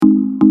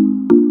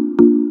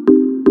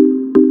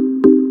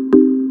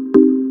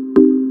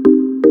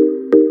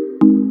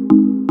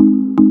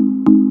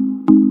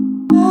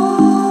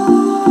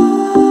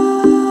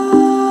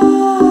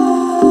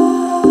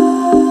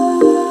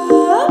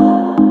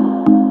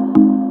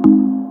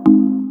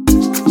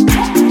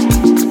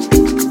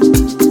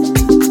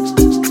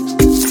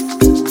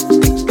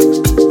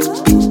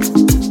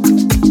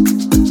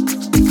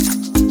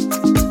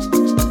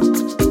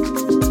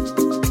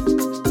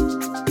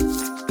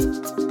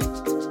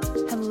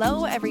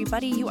Hello,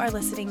 everybody. You are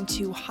listening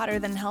to Hotter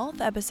Than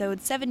Health,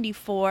 episode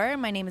 74.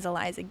 My name is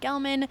Eliza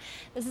Gelman.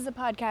 This is a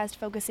podcast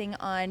focusing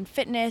on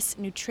fitness,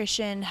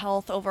 nutrition,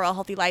 health, overall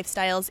healthy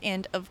lifestyles,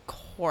 and of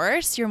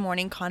course, your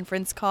morning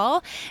conference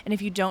call. And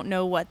if you don't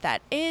know what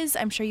that is,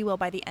 I'm sure you will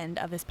by the end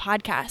of this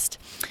podcast.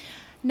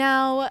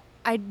 Now,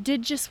 I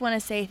did just want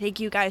to say thank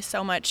you guys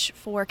so much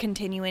for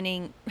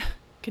continuing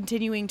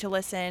to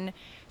listen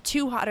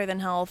to Hotter Than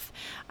Health.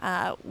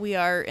 We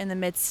are in the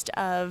midst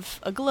of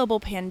a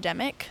global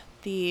pandemic,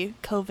 the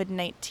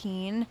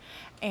COVID-19,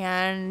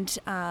 and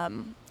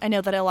I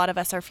know that a lot of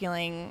us are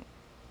feeling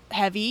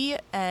heavy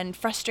and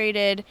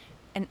frustrated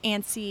and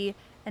antsy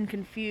and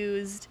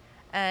confused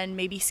and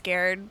maybe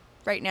scared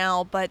right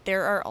now, but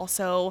there are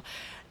also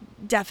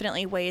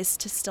definitely ways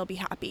to still be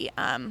happy.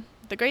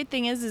 The great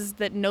thing is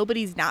that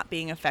nobody's not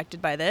being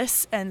affected by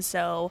this, and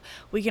so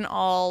we can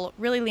all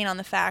really lean on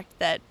the fact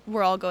that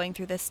we're all going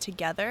through this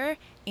together,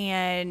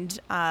 and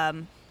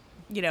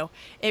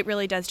it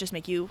really does just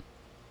make you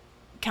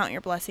count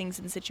your blessings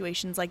in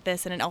situations like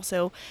this, and it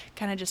also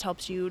kind of just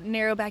helps you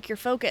narrow back your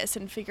focus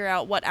and figure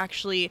out what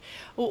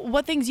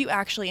things you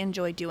actually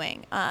enjoy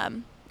doing.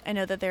 I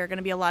know that there are going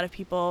to be a lot of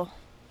people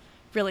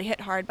really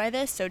hit hard by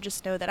this, so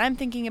just know that I'm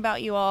thinking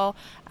about you all.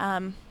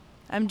 I'm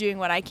doing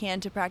what I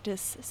can to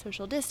practice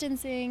social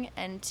distancing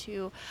and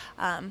to,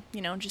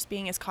 just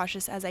being as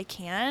cautious as I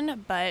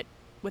can, but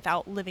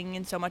without living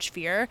in so much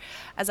fear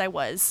as I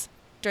was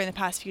during the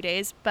past few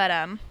days.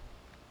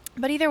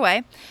 But either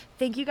way,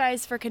 thank you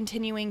guys for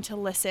continuing to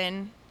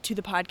listen to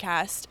the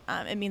podcast.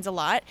 It means a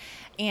lot.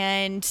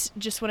 And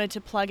just wanted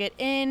to plug it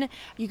in.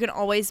 You can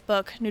always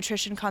book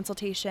nutrition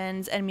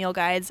consultations and meal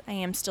guides. I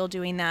am still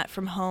doing that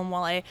from home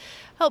while I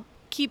help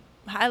keep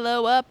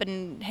high-low up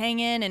and hang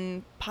in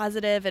and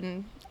positive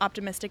and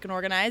optimistic and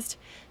organized.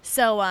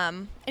 So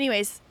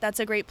anyways,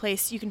 that's a great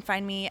place. You can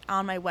find me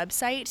on my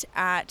website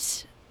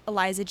at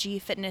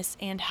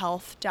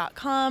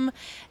elizagfitnessandhealth.com.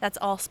 That's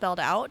all spelled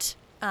out.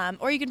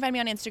 Or you can find me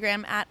on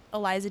Instagram at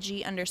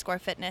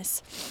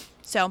elizag_fitness.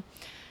 So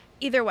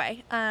either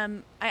way,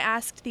 I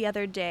asked the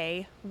other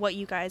day what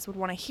you guys would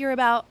want to hear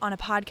about on a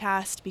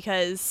podcast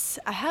because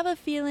I have a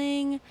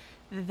feeling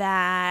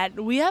that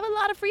we have a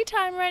lot of free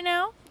time right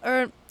now,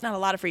 or not a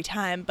lot of free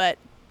time, but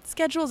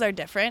schedules are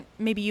different.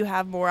 Maybe you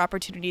have more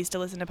opportunities to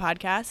listen to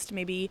podcasts.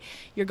 Maybe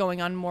you're going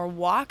on more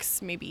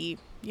walks. Maybe,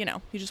 you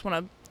just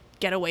want to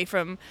get away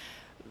from,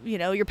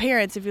 your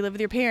parents if you live with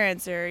your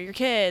parents or your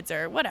kids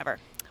or whatever.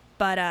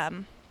 But I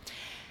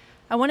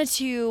wanted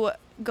to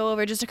go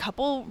over just a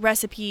couple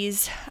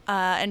recipes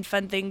and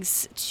fun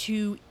things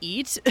to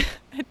eat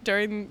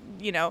during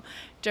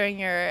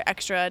your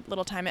extra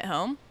little time at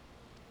home.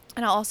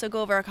 And I'll also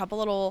go over a couple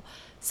little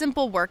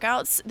simple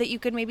workouts that you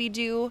could maybe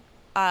do.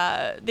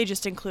 They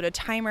just include a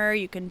timer.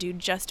 You can do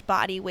just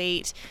body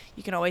weight.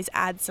 You can always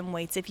add some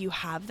weights if you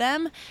have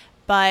them.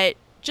 But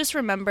just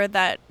remember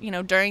that,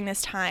 during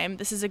this time,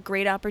 this is a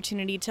great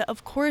opportunity to,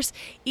 of course,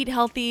 eat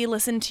healthy,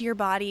 listen to your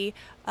body,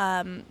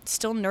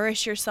 still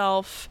nourish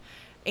yourself,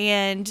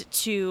 and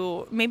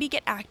to maybe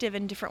get active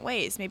in different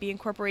ways. Maybe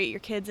incorporate your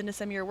kids into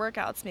some of your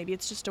workouts. Maybe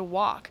it's just a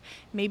walk.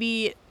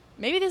 Maybe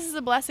this is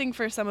a blessing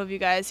for some of you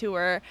guys who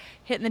are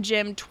hitting the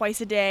gym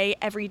twice a day,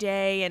 every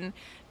day, and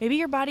maybe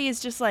your body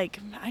is just like,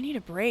 I need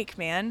a break,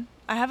 man.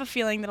 I have a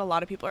feeling that a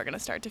lot of people are going to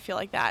start to feel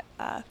like that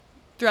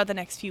throughout the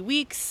next few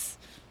weeks,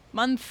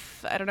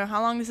 month. I don't know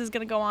how long this is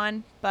going to go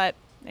on, but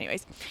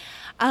anyways.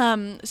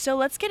 So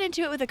let's get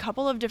into it with a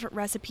couple of different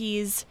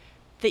recipes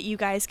that you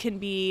guys can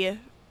be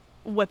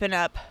whipping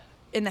up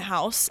in the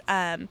house.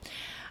 I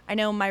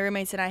know my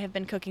roommates and I have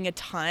been cooking a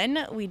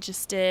ton. We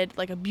just did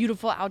like a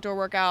beautiful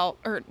outdoor cookout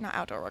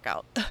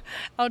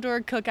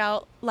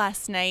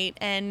last night,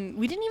 and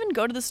we didn't even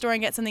go to the store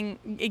and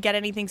get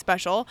anything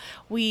special.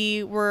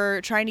 We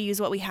were trying to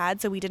use what we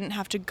had so we didn't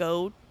have to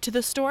go to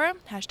the store,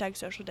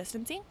 #social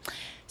distancing.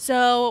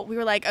 So we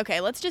were like, okay,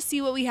 let's just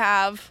see what we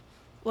have.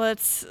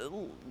 Let's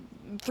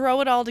throw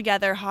it all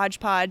together,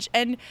 hodgepodge.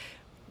 And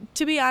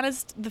to be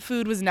honest, the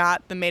food was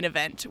not the main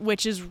event,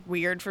 which is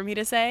weird for me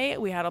to say.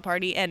 We had a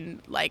party,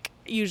 and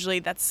usually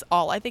that's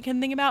all I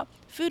can think about.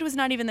 Food was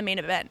not even the main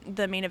event.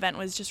 The main event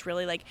was just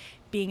really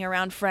being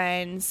around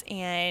friends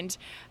and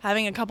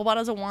having a couple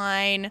bottles of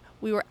wine.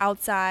 We were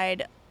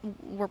outside.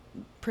 We're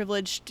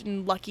privileged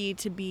and lucky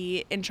to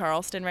be in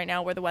Charleston right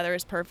now where the weather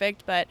is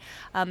perfect. But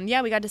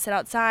we got to sit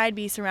outside,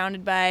 be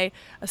surrounded by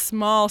a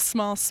small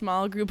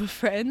group of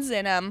friends,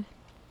 and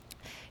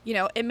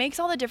it makes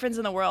all the difference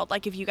in the world.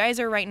 If you guys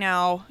are right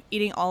now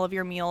eating all of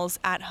your meals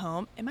at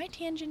home, am I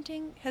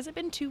tangenting? Has it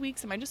been 2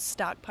 weeks? Am I just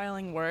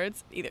stockpiling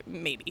words?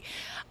 Maybe.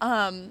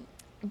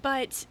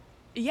 But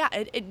yeah,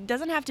 it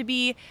doesn't have to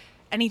be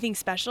anything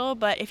special,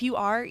 but if you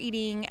are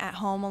eating at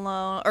home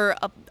alone or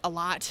a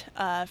lot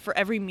for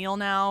every meal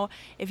now,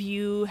 if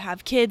you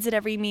have kids at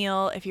every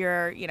meal, if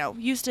you're,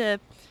 used to,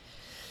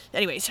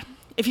 anyways,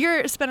 if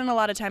you're spending a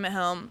lot of time at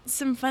home,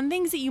 some fun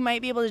things that you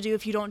might be able to do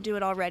if you don't do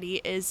it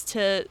already is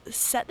to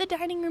set the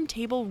dining room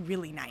table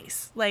really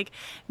nice. Like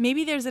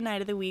maybe there's a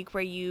night of the week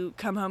where you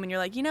come home and you're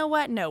like, you know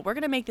what? No, we're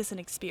going to make this an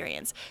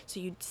experience. So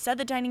you set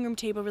the dining room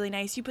table really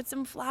nice. You put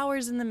some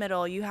flowers in the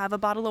middle. You have a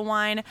bottle of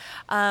wine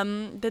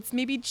that's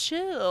maybe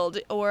chilled,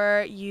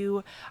 or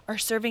you are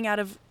serving out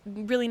of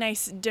really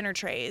nice dinner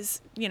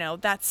trays,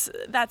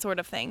 that sort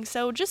of thing.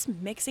 So just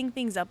mixing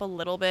things up a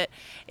little bit.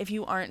 If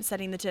you aren't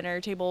setting the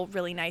dinner table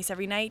really nice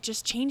every night,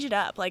 just change it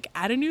up. Like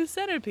add a new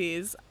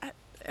centerpiece.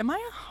 Am I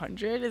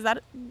 100? Is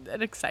that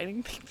an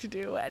exciting thing to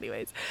do?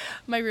 Anyways,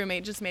 my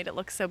roommate just made it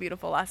look so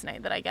beautiful last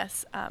night that I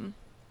guess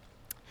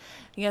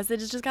it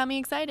just got me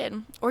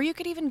excited. Or you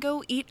could even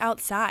go eat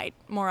outside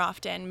more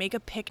often, make a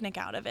picnic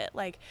out of it,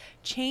 like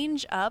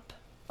change up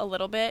a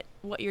little bit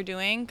what you're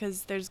doing,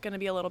 because there's going to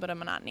be a little bit of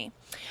monotony.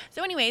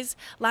 So anyways,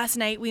 last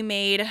night we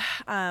made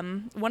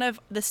one of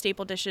the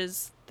staple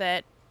dishes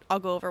that I'll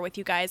go over with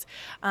you guys.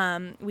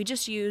 We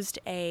just used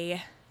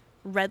a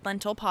red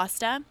lentil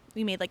pasta.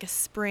 We made like a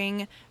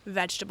spring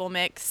vegetable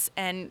mix,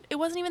 and it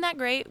wasn't even that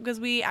great because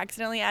we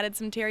accidentally added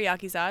some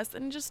teriyaki sauce,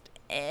 and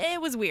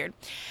it was weird.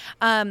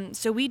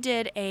 So we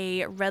did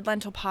a red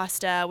lentil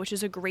pasta, which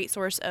is a great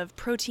source of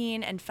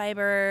protein and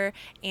fiber,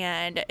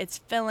 and it's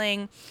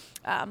filling.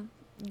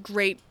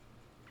 Great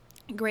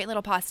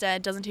little pasta.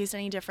 It doesn't taste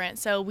any different.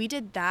 So we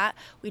did that.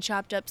 We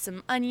chopped up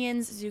some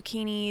onions,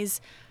 zucchinis,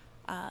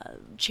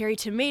 cherry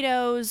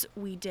tomatoes.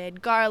 We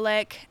did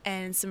garlic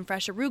and some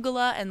fresh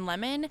arugula and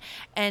lemon.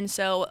 And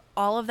so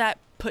all of that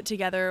put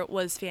together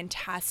was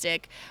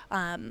fantastic.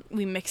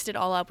 We mixed it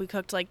all up. We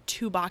cooked like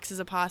 2 boxes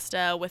of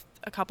pasta with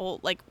a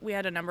couple, we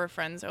had a number of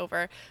friends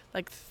over,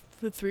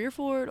 3 or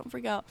 4, don't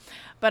freak out.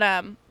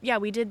 But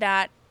we did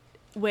that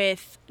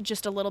with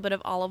just a little bit of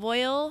olive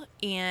oil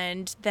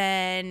and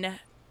then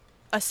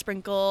a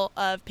sprinkle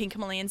of pink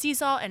Himalayan sea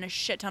salt and a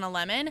shit ton of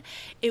lemon.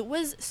 It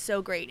was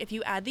so great. If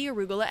you add the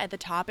arugula at the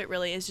top, it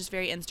really is just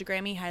very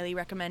Instagrammy. Highly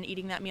recommend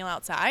eating that meal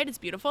outside. It's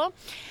beautiful.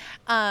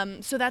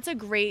 So that's a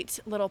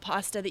great little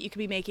pasta that you could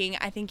be making.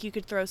 I think you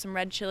could throw some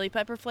red chili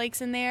pepper flakes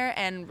in there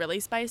and really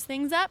spice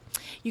things up.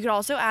 You could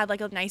also add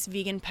like a nice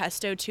vegan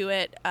pesto to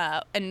it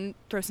and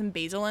throw some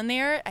basil in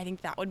there. I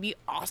think that would be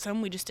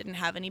awesome. We just didn't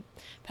have any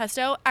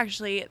pesto.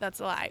 Actually,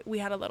 that's a lie. We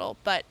had a little,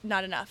 but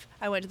not enough.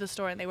 I went to the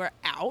store and they were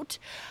out.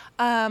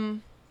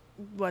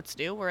 What's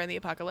new? We're in the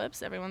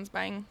apocalypse. Everyone's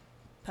buying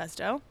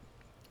pesto.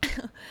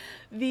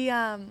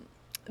 The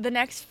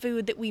next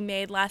food that we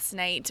made last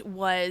night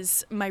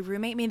was my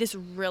roommate made this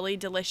really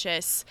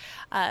delicious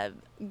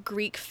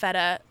Greek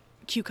feta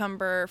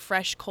cucumber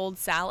fresh cold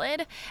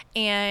salad,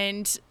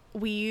 and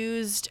we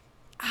used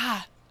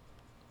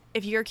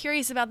if you're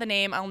curious about the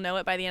name, I'll know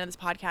it by the end of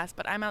this podcast,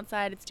 but I'm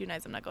outside. It's too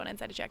nice. I'm not going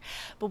inside to check.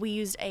 But we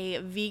used a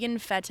vegan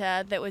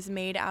feta that was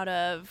made out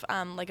of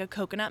like a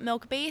coconut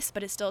milk base,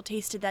 but it still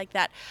tasted like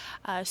that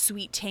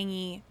sweet,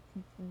 tangy,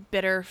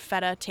 bitter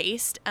feta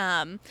taste.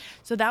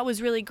 So that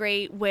was really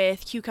great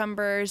with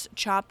cucumbers,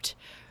 chopped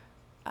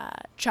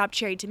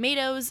cherry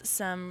tomatoes,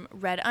 some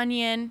red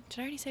onion. Did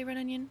I already say red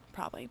onion?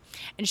 Probably.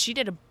 And she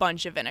did a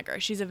bunch of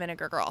vinegar. She's a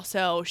vinegar girl.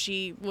 So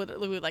she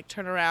would like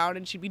turn around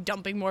and she'd be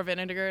dumping more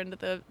vinegar into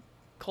the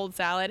cold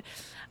salad.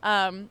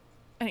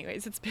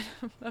 Anyways, it's been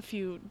a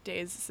few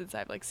days since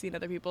I've seen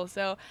other people.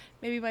 So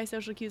maybe my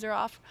social cues are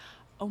off.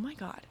 Oh my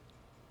God.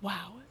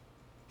 Wow.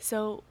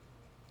 So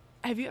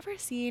have you ever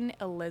seen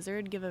a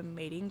lizard give a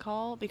mating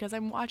call? Because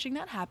I'm watching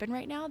that happen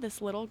right now.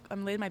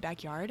 I'm in my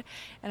backyard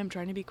and I'm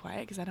trying to be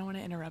quiet because I don't want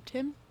to interrupt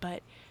him.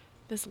 But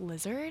this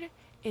lizard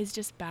is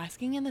just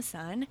basking in the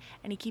sun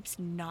and he keeps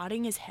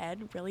nodding his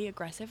head really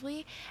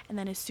aggressively. And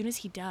then as soon as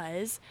he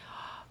does,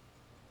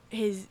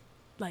 his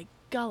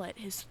gullet,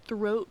 his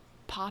throat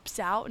pops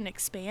out and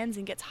expands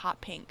and gets hot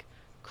pink.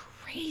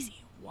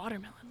 Crazy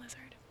watermelon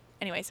lizard.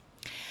 Anyways,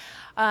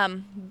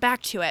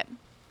 back to it.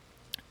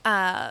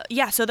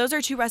 So those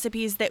are 2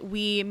 recipes that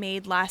we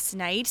made last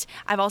night.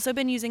 I've also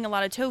been using a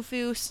lot of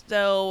tofu,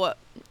 so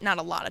not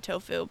a lot of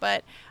tofu,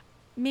 but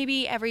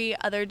maybe every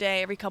other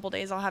day, every couple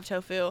days I'll have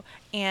tofu.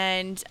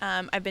 And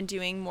I've been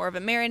doing more of a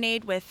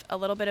marinade with a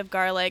little bit of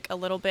garlic, a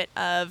little bit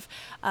of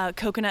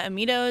coconut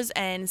aminos,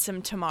 and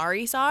some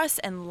tamari sauce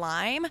and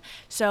lime.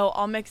 So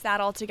I'll mix that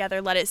all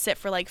together, let it sit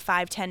for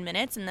 5-10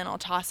 minutes, and then I'll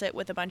toss it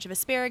with a bunch of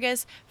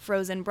asparagus,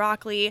 frozen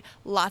broccoli,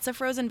 lots of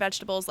frozen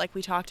vegetables like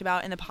we talked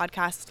about in the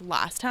podcast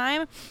last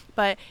time.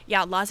 But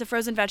yeah, lots of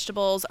frozen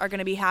vegetables are going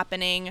to be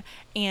happening,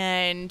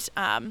 and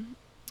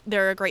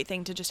they're a great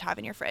thing to just have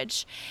in your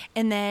fridge.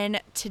 And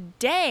then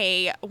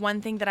today, one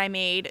thing that I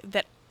made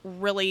that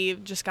really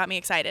just got me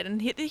excited,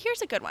 and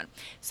here's a good one.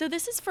 So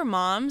this is for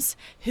moms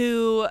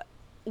who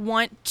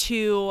want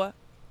to,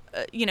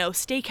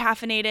 stay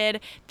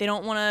caffeinated. They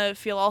don't want to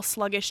feel all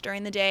sluggish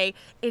during the day.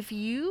 If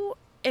you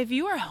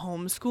are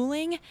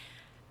homeschooling,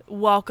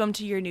 welcome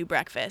to your new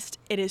breakfast.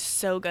 It is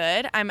so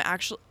good. I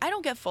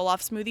don't get full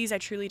off smoothies. I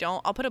truly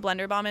don't. I'll put a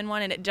blender bomb in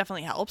one and it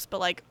definitely helps,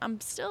 but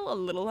I'm still a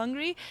little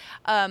hungry.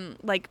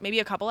 Maybe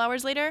a couple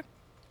hours later.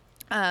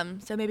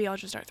 So maybe I'll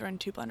just start throwing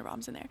 2 blender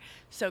bombs in there.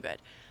 So good.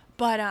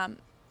 But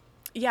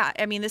yeah,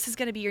 I mean, this is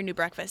going to be your new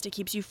breakfast. It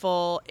keeps you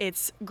full.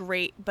 It's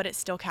great, but it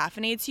still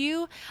caffeinates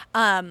you.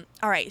 All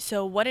right,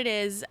 so what it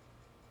is,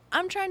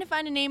 I'm trying to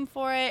find a name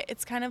for it.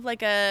 It's kind of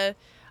like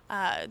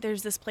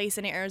there's this place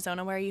in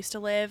Arizona where I used to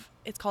live.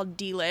 It's called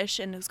Delish,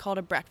 and it's called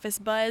a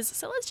breakfast buzz.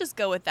 So let's just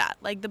go with that,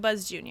 like the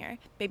Buzz Jr.,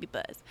 Baby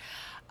Buzz.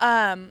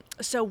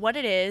 So what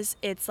it is,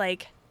 it's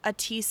like a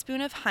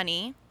teaspoon of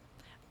honey,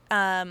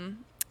 a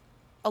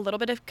little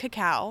bit of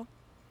cacao,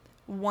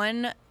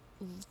 one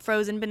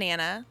frozen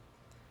banana,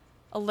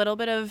 a little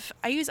bit of,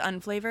 I use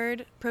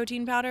unflavored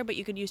protein powder, but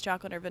you could use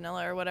chocolate or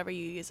vanilla or whatever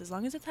you use, as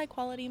long as it's high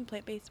quality and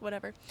plant-based,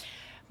 whatever.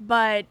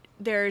 But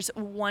there's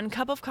 1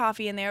 cup of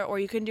coffee in there, or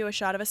you can do a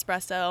shot of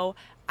espresso,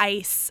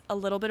 ice, a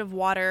little bit of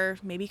water,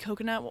 maybe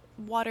coconut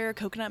water,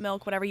 coconut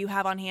milk, whatever you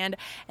have on hand.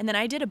 And then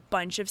I did a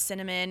bunch of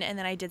cinnamon, and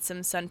then I did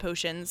some Sun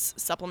Potions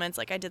supplements.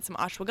 Like I did some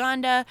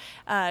ashwagandha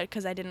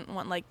because I didn't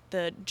want like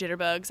the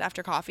jitterbugs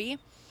after coffee.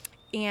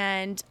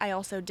 And I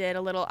also did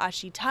a little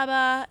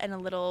ashitaba and a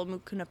little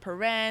mucuna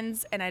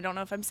parens, and I don't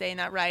know if I'm saying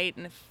that right,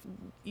 and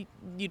if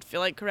you'd feel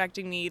like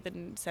correcting me,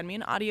 then send me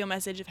an audio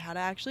message of how to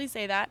actually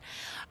say that.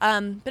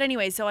 But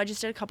anyway, so I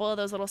just did a couple of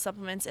those little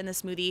supplements in the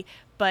smoothie,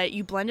 but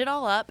you blend it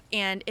all up,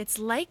 and it's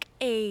like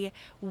a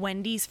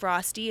Wendy's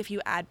Frosty if you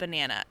add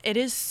banana. It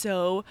is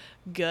so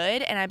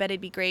good, and I bet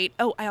it'd be great.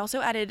 Oh, I also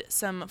added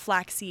some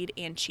flaxseed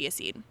and chia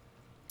seed.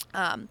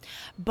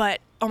 But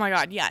oh my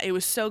God, yeah, it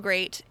was so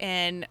great,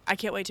 and I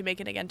can't wait to make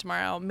it again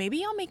tomorrow.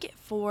 Maybe I'll make it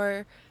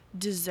for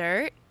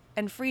dessert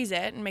and freeze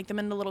it and make them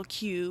into little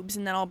cubes,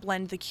 and then I'll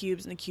blend the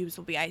cubes, and the cubes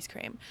will be ice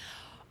cream.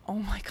 Oh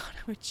my God,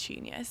 I'm a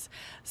genius.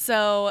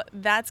 So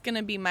that's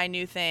gonna be my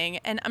new thing.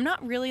 And I'm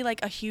not really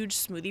like a huge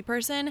smoothie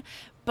person,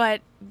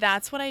 but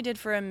that's what I did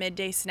for a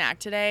midday snack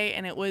today,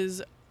 and it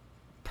was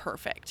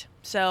perfect.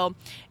 So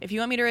if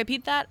you want me to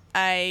repeat that,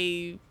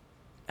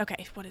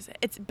 okay, what is it?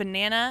 It's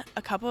banana,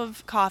 a cup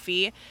of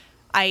coffee,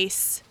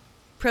 ice,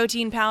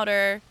 protein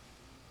powder,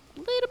 a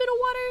little bit of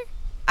water,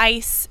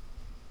 ice,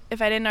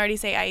 if I didn't already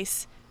say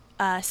ice,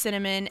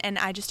 cinnamon, and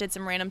I just did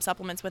some random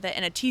supplements with it,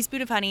 and a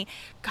teaspoon of honey.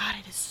 God,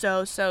 it is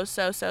so, so,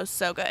 so, so,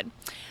 so good.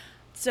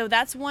 So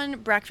that's one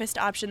breakfast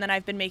option that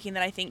I've been making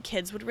that I think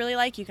kids would really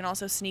like. You can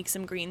also sneak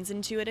some greens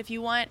into it if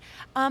you want.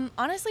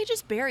 Honestly,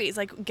 just berries.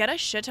 Like, get a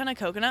shit ton of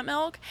coconut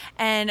milk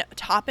and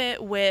top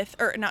it with,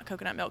 or not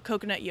coconut milk,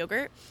 coconut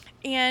yogurt,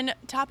 and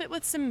top it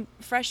with some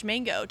fresh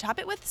mango. Top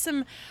it with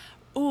some,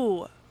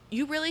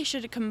 you really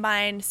should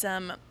combine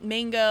some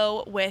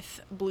mango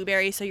with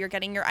blueberry, so you're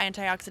getting your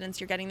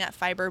antioxidants, you're getting that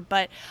fiber,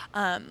 but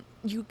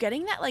you're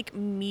getting that like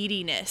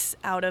meatiness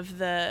out of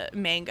the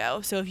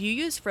mango. So if you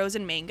use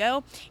frozen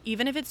mango,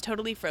 even if it's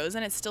totally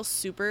frozen, it's still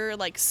super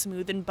like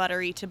smooth and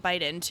buttery to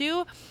bite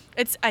into.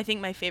 It's, I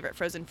think, my favorite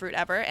frozen fruit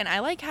ever, and I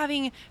like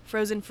having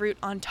frozen fruit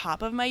on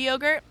top of my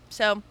yogurt.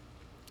 So,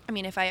 I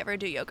mean, if I ever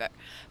do yogurt.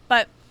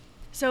 But,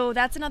 so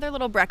that's another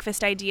little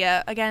breakfast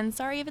idea. Again,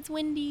 sorry if it's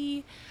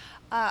windy.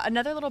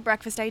 Another little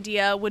breakfast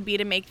idea would be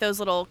to make those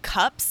little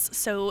cups.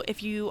 So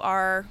if you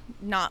are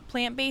not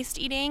plant-based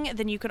eating,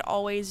 then you could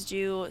always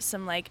do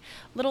some like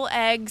little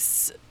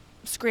eggs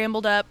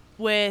scrambled up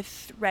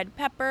with red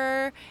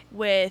pepper,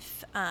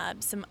 with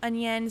some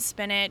onion,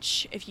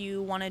 spinach. If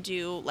you want to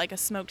do like a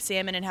smoked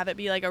salmon and have it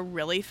be like a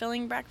really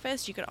filling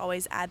breakfast, you could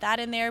always add that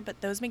in there, but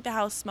those make the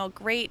house smell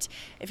great.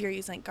 If you're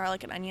using like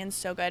garlic and onions,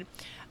 so good.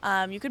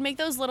 You could make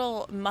those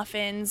little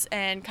muffins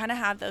and kind of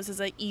have those as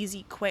an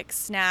easy, quick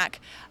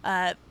snack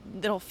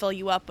that'll fill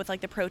you up with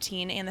like the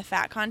protein and the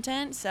fat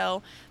content.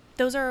 So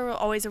those are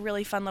always a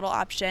really fun little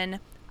option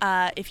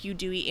if you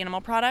do eat animal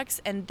products.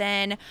 And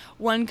then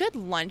one good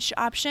lunch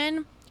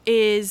option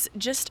is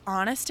just,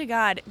 honest to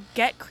God,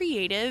 get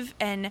creative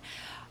and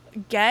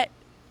get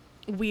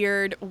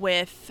weird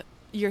with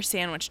your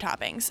sandwich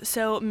toppings.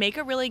 So make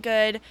a really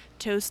good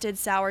toasted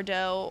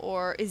sourdough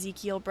or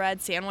Ezekiel bread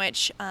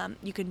sandwich.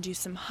 You can do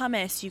some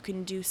hummus. You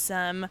can do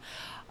some,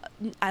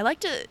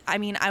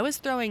 I was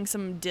throwing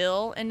some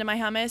dill into my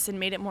hummus and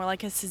made it more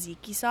like a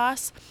tzatziki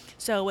sauce.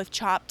 So with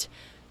chopped,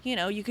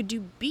 you could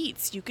do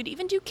beets. You could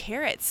even do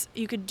carrots.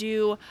 You could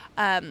do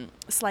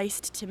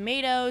sliced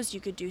tomatoes. You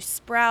could do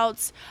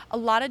sprouts. A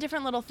lot of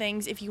different little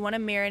things. If you want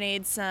to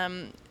marinate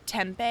some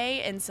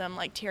tempeh and some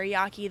like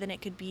teriyaki, then it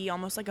could be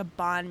almost like a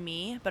banh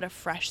mi, but a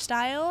fresh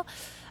style.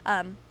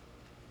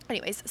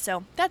 Anyways,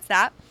 so that's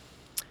that.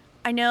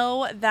 I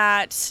know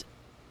that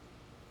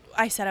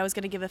I said I was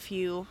going to give a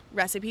few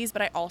recipes,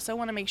 but I also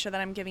want to make sure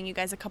that I'm giving you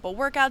guys a couple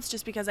workouts,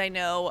 just because I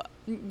know,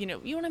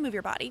 you want to move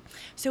your body.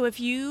 So if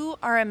you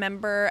are a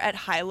member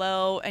at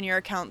Hilo and your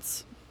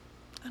account's,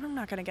 I'm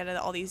not going to get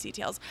into all these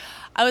details.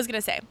 I was going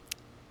to say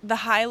the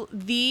Hilo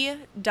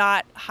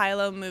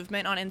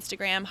movement on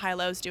Instagram.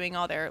 Hilo's doing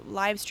all their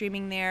live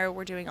streaming there.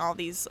 We're doing all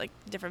these like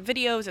different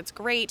videos. It's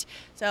great.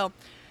 So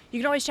you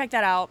can always check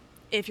that out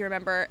if you're a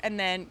member. And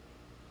then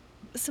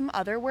some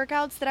other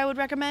workouts that I would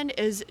recommend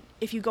is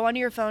if you go onto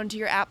your phone to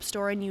your app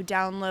store and you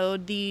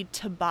download the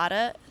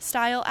Tabata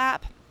style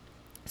app.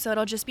 So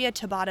it'll just be a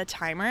Tabata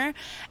timer.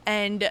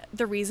 And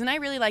the reason I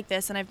really like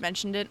this, and I've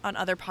mentioned it on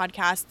other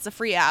podcasts, it's a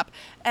free app,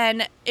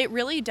 and it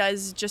really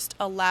does just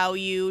allow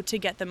you to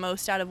get the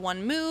most out of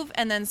one move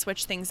and then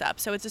switch things up.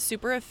 So it's a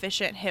super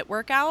efficient HIIT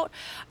workout.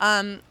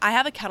 I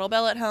have a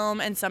kettlebell at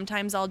home, and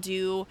sometimes I'll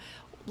do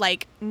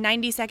like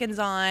 90 seconds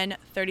on,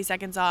 30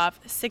 seconds off,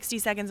 60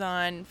 seconds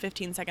on,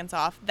 15 seconds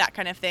off, that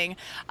kind of thing.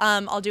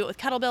 I'll do it with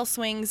kettlebell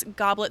swings,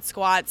 goblet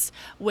squats,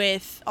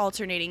 with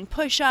alternating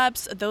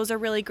push-ups. Those are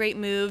really great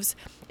moves.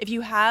 If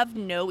you have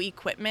no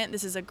equipment,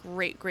 this is a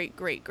great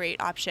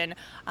option.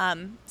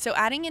 So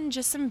adding in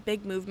just some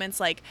big movements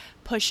like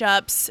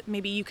push-ups,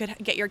 maybe you could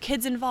get your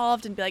kids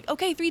involved and be like,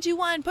 okay, 3, 2,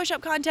 1,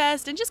 push-up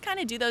contest, and just kind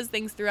of do those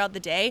things throughout the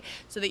day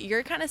so that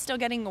you're kind of still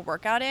getting a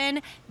workout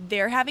in.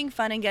 They're having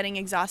fun and getting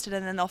exhausted,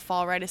 and then they'll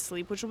fall right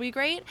asleep, which will be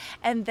great.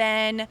 And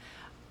then,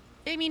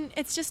 I mean,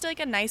 it's just like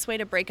a nice way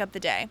to break up the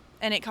day,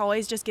 and it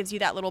always just gives you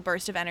that little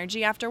burst of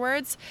energy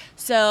afterwards.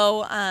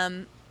 So,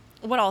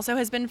 what also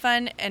has been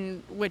fun,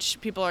 and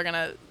which people are going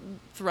to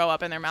throw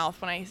up in their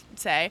mouth when I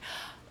say,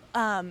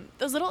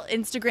 those little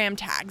Instagram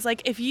tags.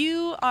 Like, if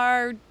you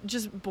are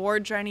just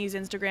bored trying to use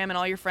Instagram and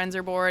all your friends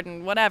are bored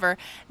and whatever,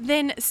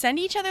 then send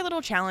each other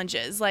little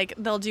challenges. Like,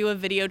 they'll do a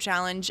video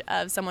challenge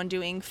of someone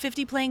doing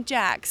 50 plank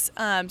jacks.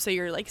 So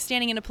you're like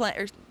standing in a plank,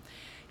 or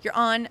you're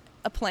on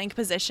a plank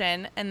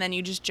position, and then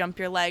you just jump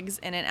your legs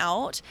in and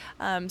out.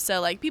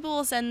 So like people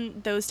will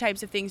send those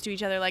types of things to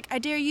each other, like, I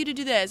dare you to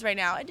do this right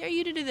now. I dare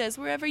you to do this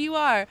wherever you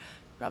are.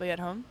 Probably at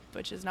home,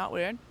 which is not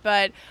weird.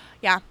 But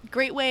yeah,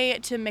 great way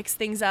to mix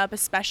things up,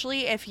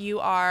 especially if you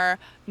are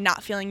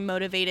not feeling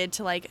motivated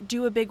to like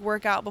do a big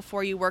workout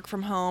before you work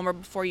from home or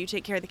before you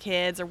take care of the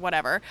kids or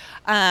whatever.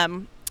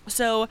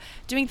 So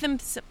doing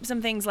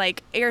some things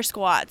like air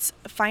squats,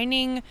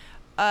 finding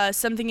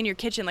something in your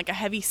kitchen like a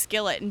heavy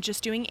skillet and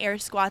just doing air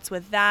squats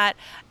with that.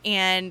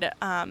 And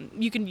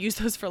you can use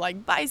those for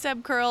like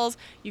bicep curls.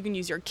 You can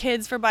use your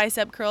kids for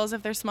bicep curls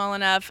if they're small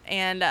enough.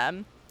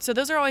 And so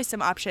those are always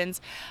some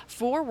options.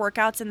 For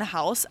workouts in the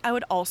house, I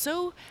would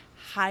also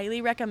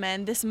highly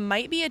recommend, this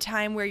might be a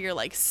time where you're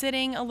like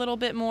sitting a little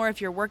bit more if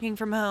you're working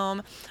from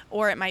home,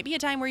 or it might be a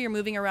time where you're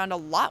moving around a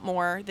lot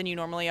more than you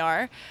normally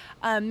are.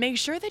 Make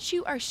sure that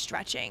you are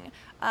stretching.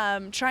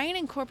 Try and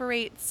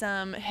incorporate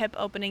some hip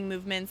opening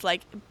movements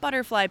like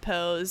butterfly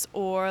pose,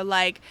 or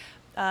like,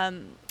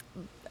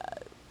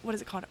 what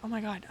is it called? Oh my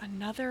God,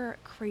 another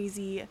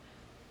crazy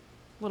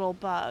little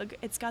bug.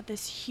 It's got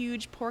this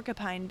huge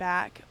porcupine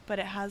back, but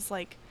it has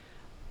like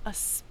a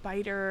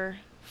spider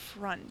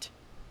front.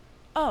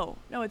 Oh,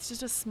 no, it's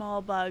just a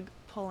small bug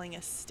pulling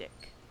a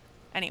stick.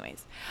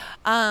 Anyways,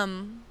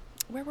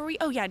 where were we?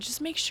 Oh yeah, just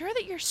make sure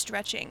that you're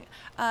stretching.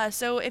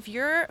 So if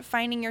you're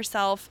finding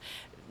yourself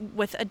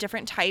with a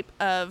different type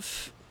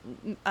of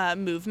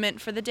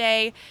movement for the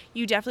day,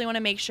 you definitely want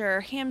to make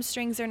sure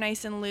hamstrings are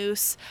nice and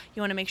loose.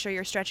 You want to make sure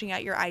you're stretching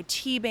out your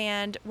IT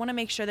band. Want to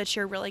make sure that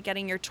you're really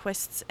getting your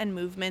twists and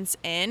movements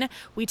in.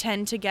 We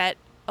tend to get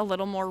a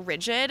little more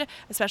rigid,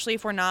 especially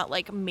if we're not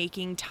like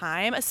making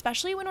time,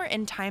 especially when we're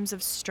in times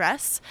of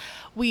stress.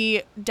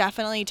 We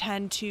definitely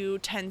tend to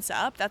tense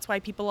up. That's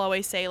why people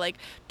always say like,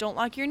 don't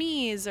lock your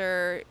knees,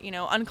 or, you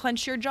know,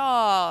 unclench your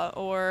jaw,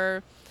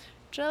 or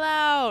chill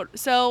out.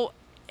 So,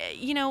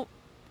 you know,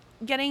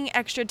 getting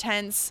extra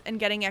tense and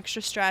getting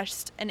extra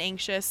stressed and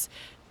anxious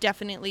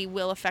definitely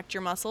will affect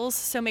your muscles.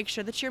 So make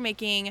sure that you're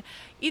making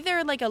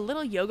either like a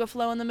little yoga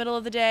flow in the middle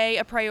of the day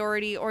a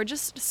priority, or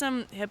just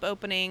some hip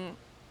opening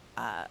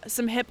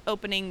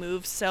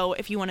moves. So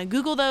if you want to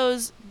Google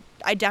those,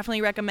 I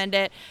definitely recommend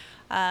it.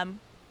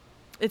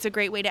 It's a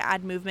great way to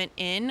add movement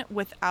in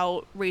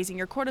without raising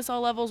your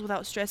cortisol levels,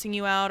 without stressing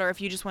you out, or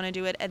if you just want to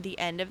do it at the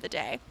end of the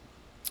day.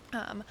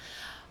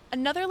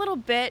 Another little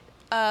bit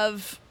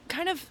of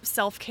kind of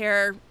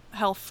self-care,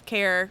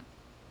 health-care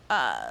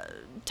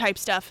type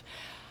stuff.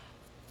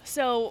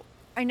 So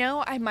I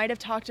know I might have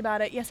talked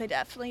about it. Yes, I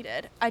definitely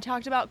did. I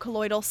talked about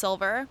colloidal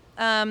silver.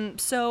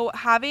 So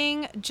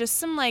having just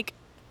some like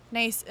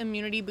nice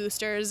immunity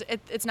boosters,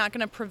 it's not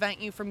going to prevent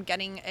you from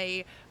getting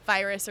a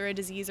virus or a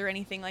disease or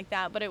anything like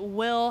that, but it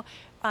will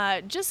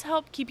just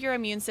help keep your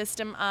immune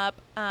system up.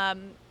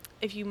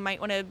 If you might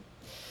want to,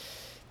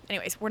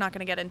 anyways, we're not going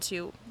to get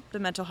into the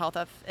mental health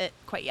of it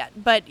quite yet.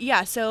 But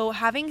yeah, so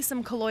having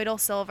some colloidal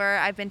silver,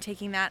 I've been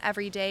taking that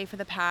every day for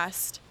the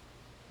past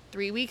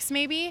 3 weeks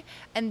maybe.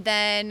 And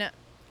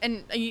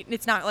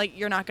it's not like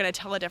you're not going to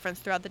tell a difference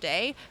throughout the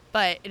day,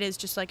 but it is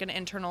just like an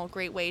internal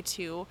great way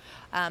to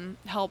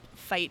help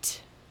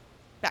fight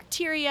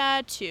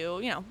bacteria, to,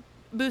 you know,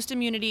 boost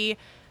immunity,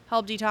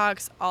 help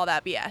detox, all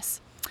that BS.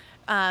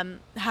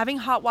 Having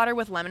hot water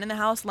with lemon in the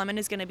house, lemon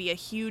is going to be a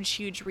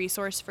huge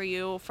resource for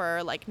you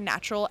for like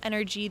natural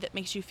energy that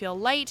makes you feel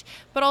light.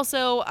 But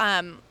also,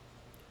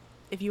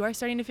 if you are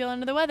starting to feel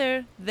under the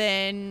weather,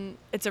 then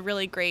it's a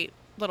really great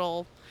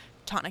little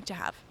tonic to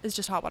have. It's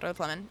just hot water with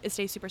lemon. It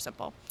stays super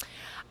simple.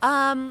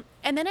 And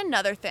then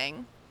another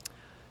thing,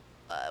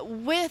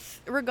 with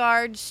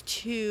regards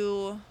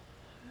to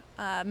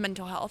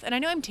mental health. And I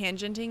know I'm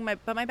tangenting,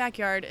 but my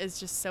backyard is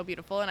just so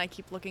beautiful, and I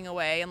keep looking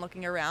away and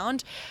looking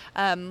around.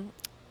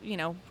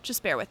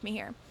 Just bear with me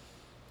here.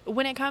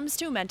 When it comes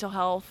to mental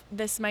health,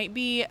 this might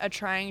be a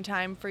trying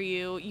time for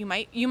you. You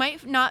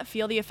might not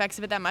feel the effects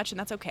of it that much, and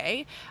that's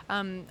okay.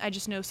 I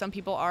just know some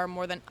people are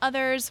more than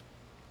others,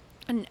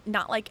 and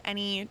not like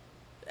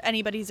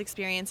anybody's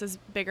experience is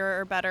bigger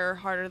or better or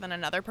harder than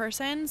another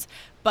person's.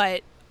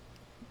 But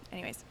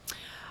anyways,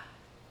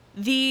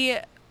 the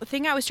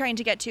thing I was trying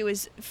to get to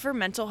is for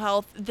mental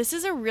health, this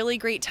is a really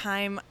great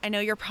time. I know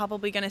you're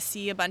probably going to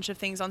see a bunch of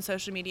things on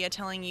social media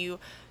telling you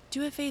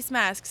do a face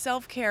mask,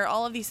 self-care,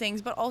 all of these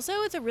things, but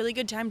also it's a really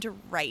good time to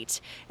write.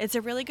 It's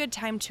a really good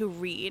time to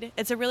read.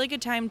 It's a really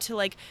good time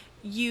to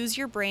use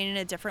your brain in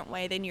a different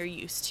way than you're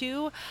used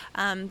to.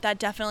 That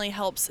definitely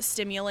helps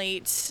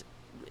stimulate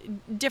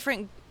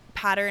different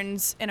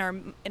patterns in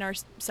our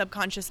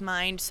subconscious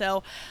mind.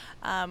 So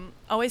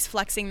always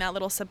flexing that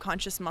little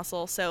subconscious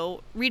muscle.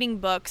 So reading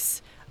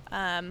books,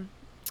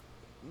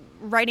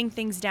 writing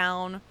things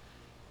down,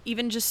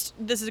 even just,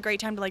 this is a great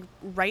time to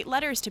write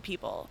letters to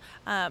people.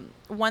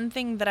 One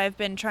thing that I've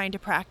been trying to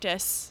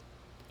practice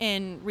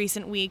in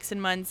recent weeks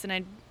and months, and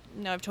I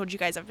know I've told you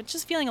guys I've been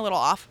just feeling a little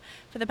off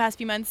for the past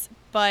few months,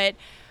 but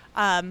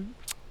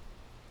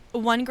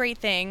one great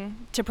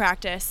thing to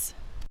practice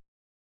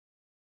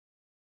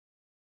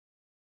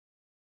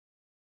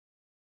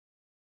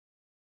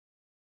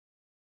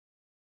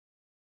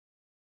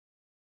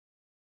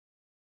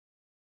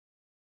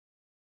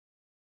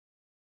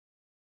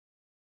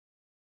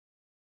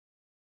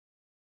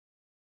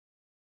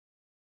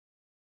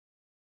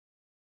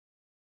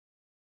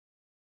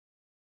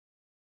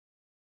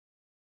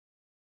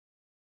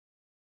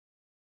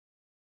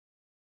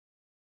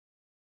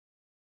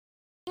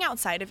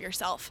outside of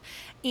yourself.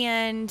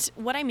 And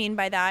what I mean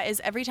by that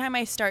is every time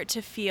I start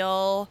to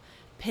feel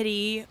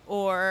pity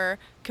or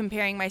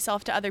comparing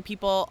myself to other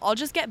people, I'll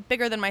just get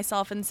bigger than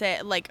myself and say,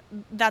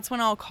 that's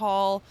when I'll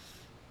call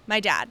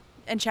my dad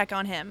and check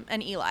on him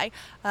and Eli.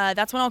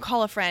 That's when I'll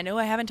call a friend. Oh,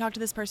 I haven't talked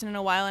to this person in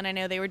a while and I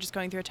know they were just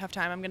going through a tough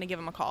time. I'm going to give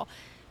them a call.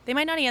 They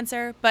might not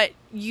answer, but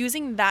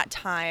using that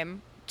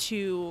time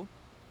to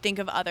think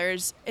of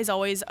others is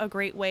always a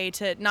great way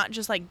to not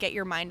just get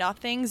your mind off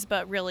things,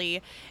 but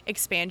really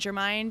expand your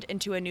mind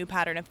into a new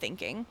pattern of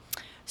thinking.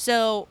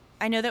 So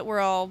I know that we're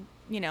all,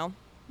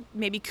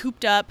 maybe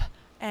cooped up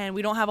and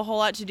we don't have a whole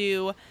lot to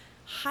do.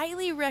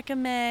 Highly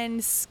recommend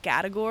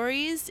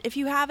Scattergories if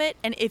you have it.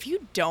 And if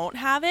you don't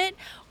have it,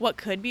 what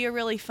could be a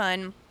really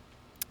fun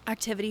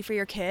activity for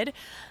your kid,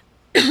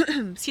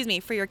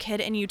 for your kid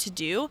and you to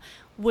do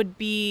would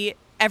be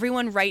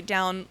everyone write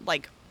down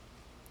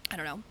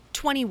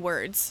 20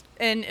 words,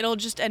 and it'll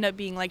just end up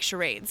being like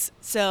charades.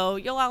 So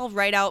you'll all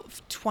write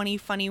out 20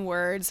 funny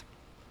words.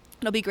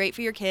 It'll be great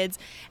for your kids.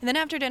 And then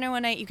after dinner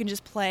one night, you can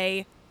just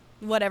play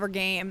whatever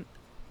game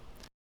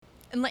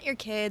and let your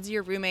kids,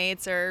 your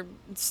roommates, or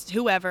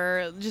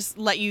whoever just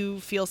let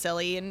you feel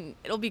silly, and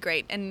it'll be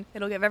great, and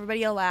it'll give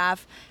everybody a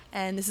laugh.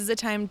 And this is a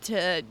time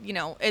to,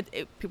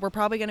 we're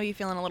probably going to be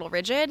feeling a little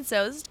rigid,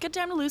 so this is a good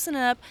time to loosen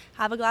up,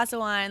 have a glass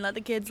of wine, let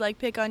the kids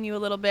pick on you a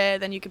little bit,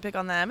 then you can pick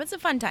on them. It's a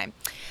fun time.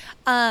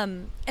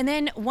 And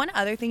then one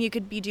other thing you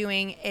could be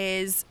doing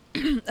is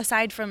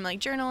aside from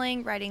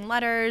journaling, writing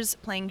letters,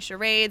 playing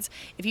charades,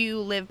 if you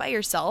live by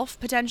yourself,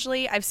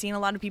 potentially, I've seen a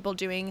lot of people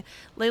doing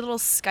little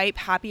Skype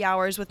happy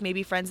hours with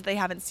maybe friends that they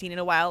haven't seen in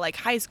a while, like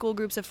high school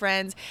groups of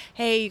friends.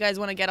 Hey, you guys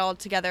want to get all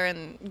together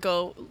and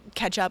go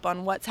catch up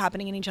on what's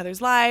happening in each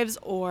other's lives?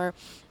 Or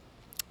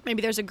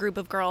maybe there's a group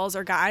of girls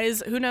or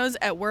guys, who knows,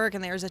 at work,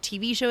 and there's a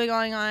TV show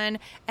going on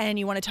and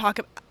you want to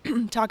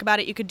talk about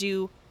it. You could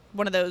do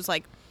one of those,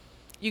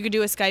 you could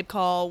do a Skype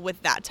call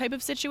with that type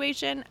of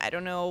situation. I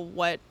don't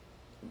know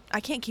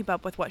I can't keep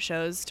up with what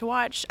shows to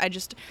watch.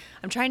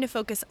 I'm trying to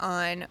focus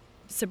on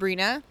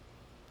Sabrina,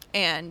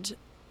 and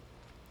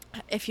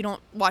if you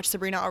don't watch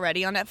Sabrina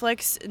already on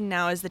Netflix,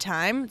 now is the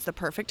time. It's the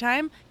perfect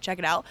time. Check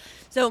it out.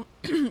 So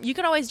you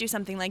could always do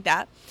something like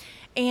that.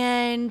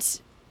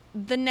 And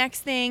the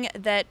next thing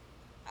that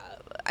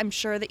I'm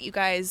sure that you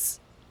guys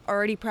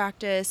already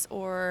practice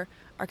or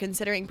are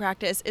considering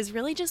practice is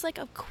really just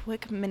a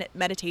quick minute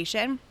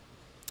meditation.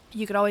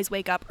 You could always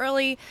wake up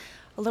early,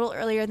 a little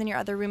earlier than your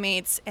other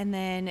roommates, and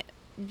then,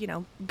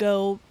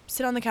 go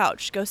sit on the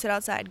couch, go sit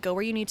outside, go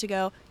where you need to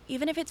go,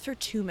 even if it's for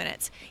 2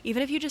 minutes,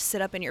 even if you just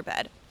sit up in your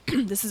bed.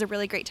 This is a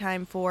really great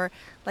time for,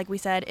 like we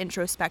said,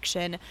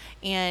 introspection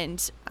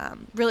and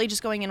really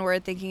just going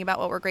inward, thinking about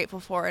what we're grateful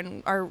for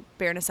and our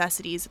bare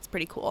necessities. It's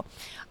pretty cool.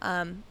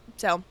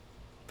 So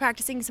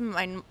practicing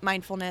some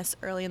mindfulness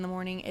early in the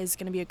morning is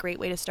going to be a great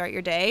way to start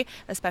your day,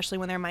 especially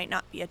when there might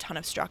not be a ton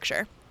of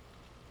structure.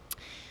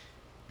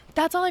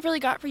 That's all I've really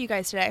got for you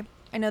guys today.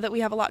 I know that we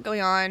have a lot going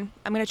on.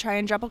 I'm going to try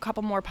and drop a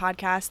couple more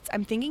podcasts.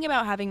 I'm thinking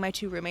about having my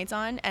 2 roommates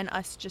on and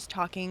us just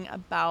talking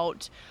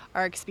about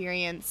our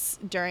experience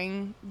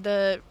during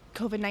the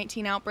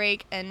COVID-19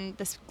 outbreak and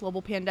this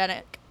global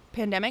pandemic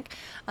pandemic,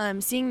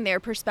 seeing their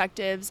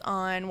perspectives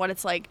on what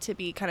it's like to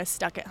be kind of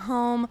stuck at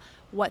home,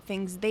 what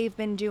things they've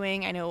been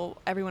doing. I know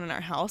everyone in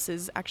our house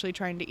is actually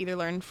trying to either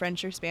learn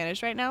French or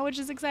Spanish right now, which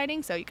is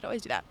exciting, so you could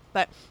always do that.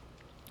 But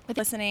with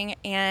listening,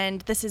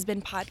 and this has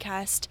been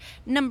podcast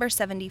number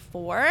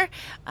 74.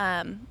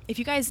 If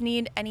you guys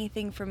need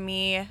anything from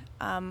me,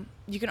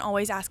 you can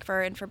always ask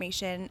for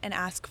information and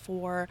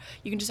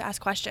you can just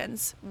ask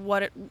questions.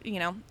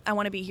 I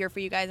want to be here for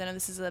you guys. I know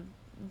this is a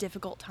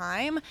difficult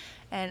time,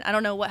 and I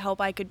don't know what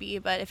help I could be,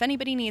 but if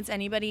anybody needs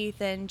anybody,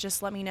 then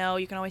just let me know.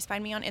 You can always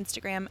find me on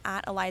Instagram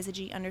at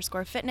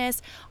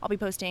ElizaG_fitness. I'll be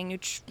posting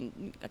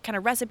kind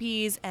of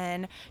recipes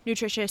and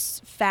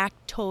nutritious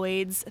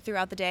factoids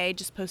throughout the day.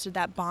 Just posted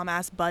that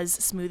bomb-ass buzz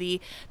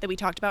smoothie that we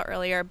talked about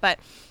earlier, but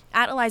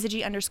at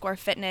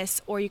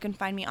ElizaG_fitness, or you can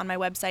find me on my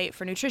website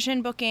for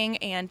nutrition booking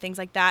and things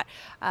like that,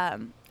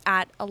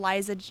 at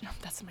Eliza,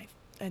 that's my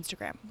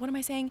Instagram. What am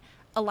I saying?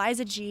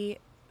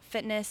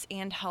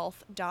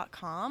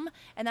 ElizaGFitnessandHealth.com,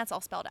 and that's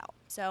all spelled out.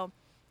 So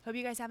hope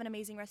you guys have an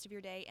amazing rest of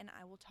your day, and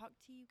I will talk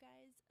to you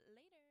guys